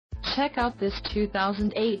Check out this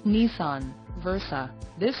 2008 Nissan Versa.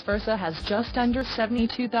 This Versa has just under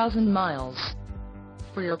 72,000 miles.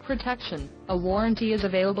 For your protection, a warranty is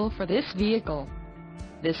available for this vehicle.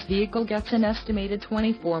 This vehicle gets an estimated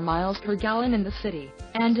 24 miles per gallon in the city,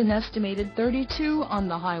 and an estimated 32 on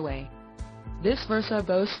the highway. This Versa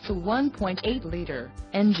boasts a 1.8-liter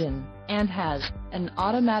engine, and has an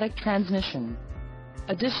automatic transmission.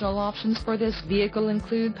 Additional options for this vehicle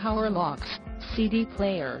include power locks, CD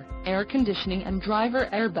player, air conditioning and driver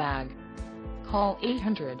airbag. Call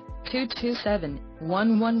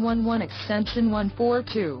 800-227-1111 extension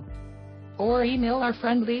 142. Or email our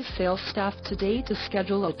friendly sales staff today to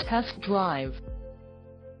schedule a test drive.